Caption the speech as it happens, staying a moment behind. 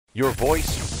Your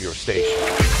voice, your station.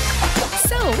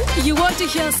 So, you want to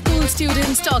hear school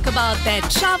students talk about their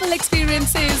travel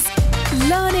experiences,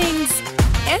 learnings,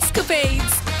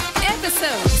 escapades,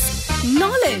 episodes,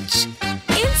 knowledge,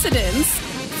 incidents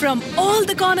from all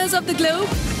the corners of the globe?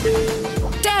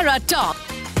 Terra Talk,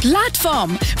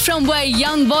 platform from where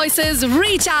young voices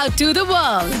reach out to the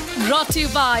world. Brought to you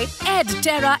by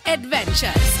EdTerra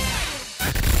Adventures.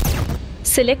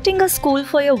 Selecting a school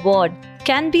for your ward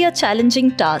can be a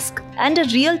challenging task and a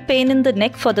real pain in the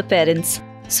neck for the parents.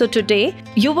 So today,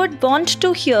 you would want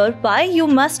to hear why you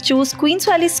must choose Queen's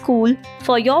Valley School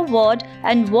for your ward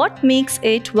and what makes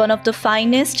it one of the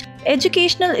finest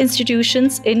educational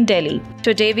institutions in Delhi.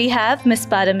 Today we have Miss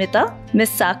Paramita,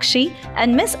 Miss Sakshi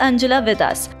and Miss Anjula with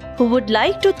us, who would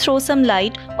like to throw some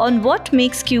light on what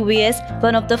makes QVS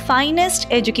one of the finest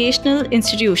educational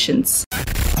institutions.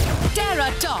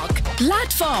 Terra Talk,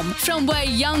 platform from where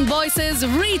young voices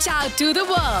reach out to the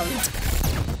world.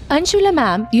 Anjula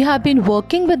ma'am, you have been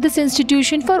working with this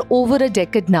institution for over a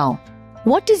decade now.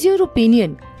 What is your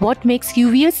opinion? What makes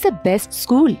QVS the best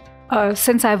school?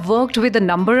 Since I've worked with a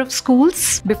number of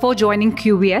schools before joining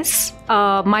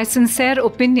QVS, my sincere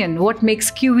opinion, what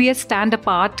makes QVS stand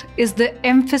apart is the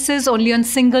emphasis only on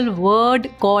single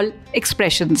word called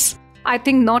expressions. I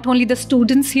think not only the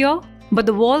students here, but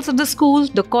the walls of the school,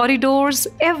 the corridors,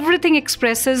 everything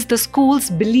expresses the school's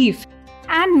belief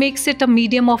and makes it a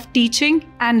medium of teaching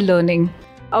and learning.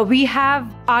 We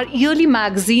have our yearly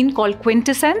magazine called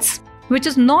Quintessence, which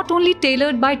is not only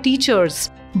tailored by teachers,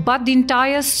 but the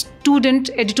entire student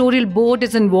editorial board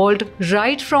is involved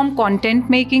right from content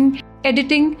making,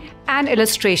 editing and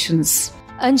illustrations.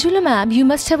 Anjula ma'am, you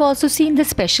must have also seen the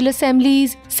special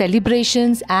assemblies,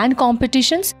 celebrations and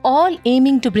competitions, all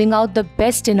aiming to bring out the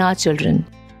best in our children.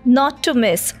 Not to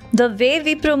miss, the way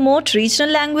we promote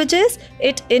regional languages,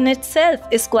 it in itself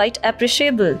is quite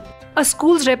appreciable. A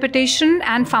school's reputation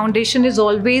and foundation is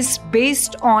always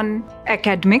based on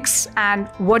academics. And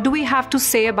what do we have to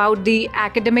say about the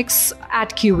academics at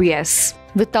QVS?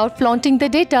 Without flaunting the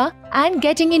data and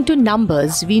getting into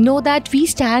numbers, we know that we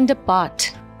stand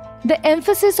apart. The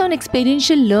emphasis on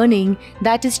experiential learning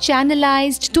that is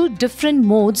channelized to different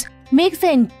modes makes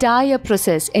the entire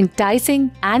process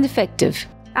enticing and effective.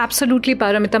 Absolutely,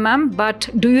 Paramita ma'am. But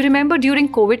do you remember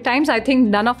during COVID times, I think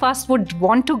none of us would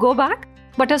want to go back.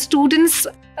 But our students,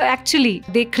 actually,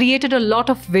 they created a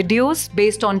lot of videos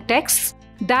based on texts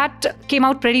that came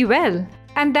out pretty well.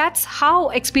 And that's how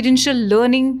experiential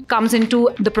learning comes into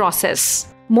the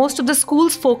process. Most of the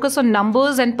schools focus on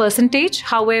numbers and percentage.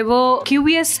 However,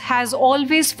 QVS has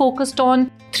always focused on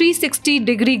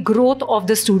 360-degree growth of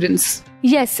the students.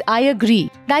 Yes, I agree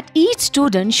that each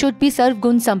student should be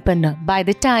Sarvgun Sampanna by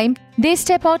the time they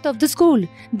step out of the school.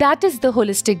 That is the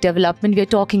holistic development we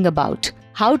are talking about.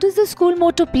 How does the school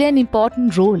motto play an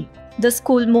important role? The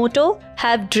school motto,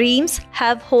 have dreams,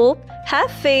 have hope, have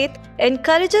faith,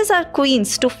 encourages our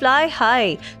queens to fly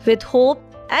high with hope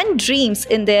and dreams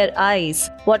in their eyes.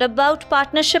 What about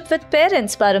partnership with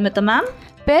parents, Paramita ma'am?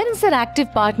 Parents are active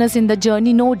partners in the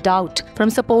journey, no doubt, from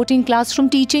supporting classroom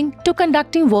teaching to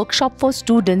conducting workshops for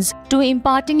students to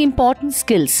imparting important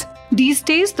skills. These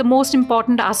days, the most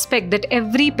important aspect that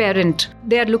every parent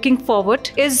they are looking forward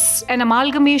is an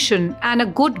amalgamation and a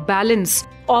good balance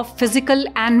of physical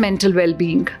and mental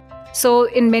well-being. So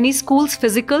in many schools,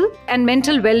 physical and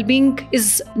mental well-being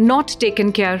is not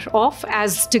taken care of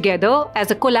as together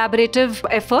as a collaborative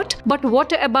effort. But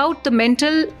what about the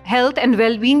mental health and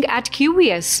well-being at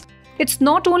QVS? It's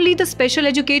not only the special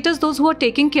educators, those who are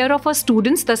taking care of our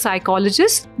students, the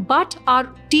psychologists, but our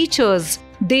teachers.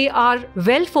 They are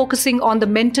well focusing on the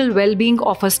mental well-being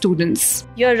of our students.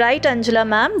 You're right, Anjula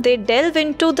ma'am. They delve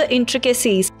into the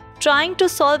intricacies, trying to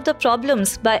solve the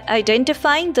problems by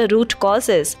identifying the root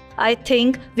causes. I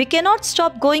think we cannot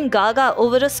stop going gaga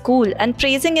over a school and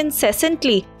praising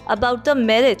incessantly about the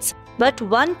merits. But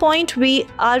one point we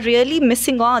are really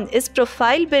missing on is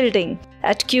profile building.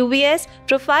 At QVS,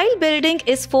 profile building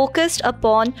is focused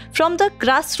upon from the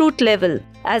grassroots level.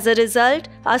 As a result,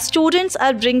 our students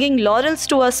are bringing laurels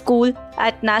to our school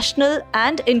at national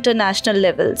and international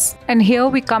levels. And here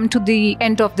we come to the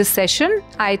end of this session.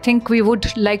 I think we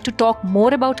would like to talk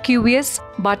more about QVS,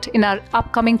 but in our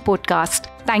upcoming podcast.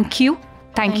 Thank you.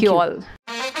 Thank you all.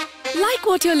 Like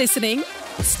what you're listening?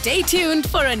 Stay tuned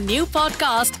for a new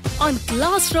podcast on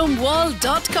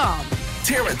classroomworld.com.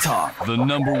 Terra Talk, the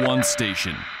 #1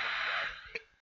 station.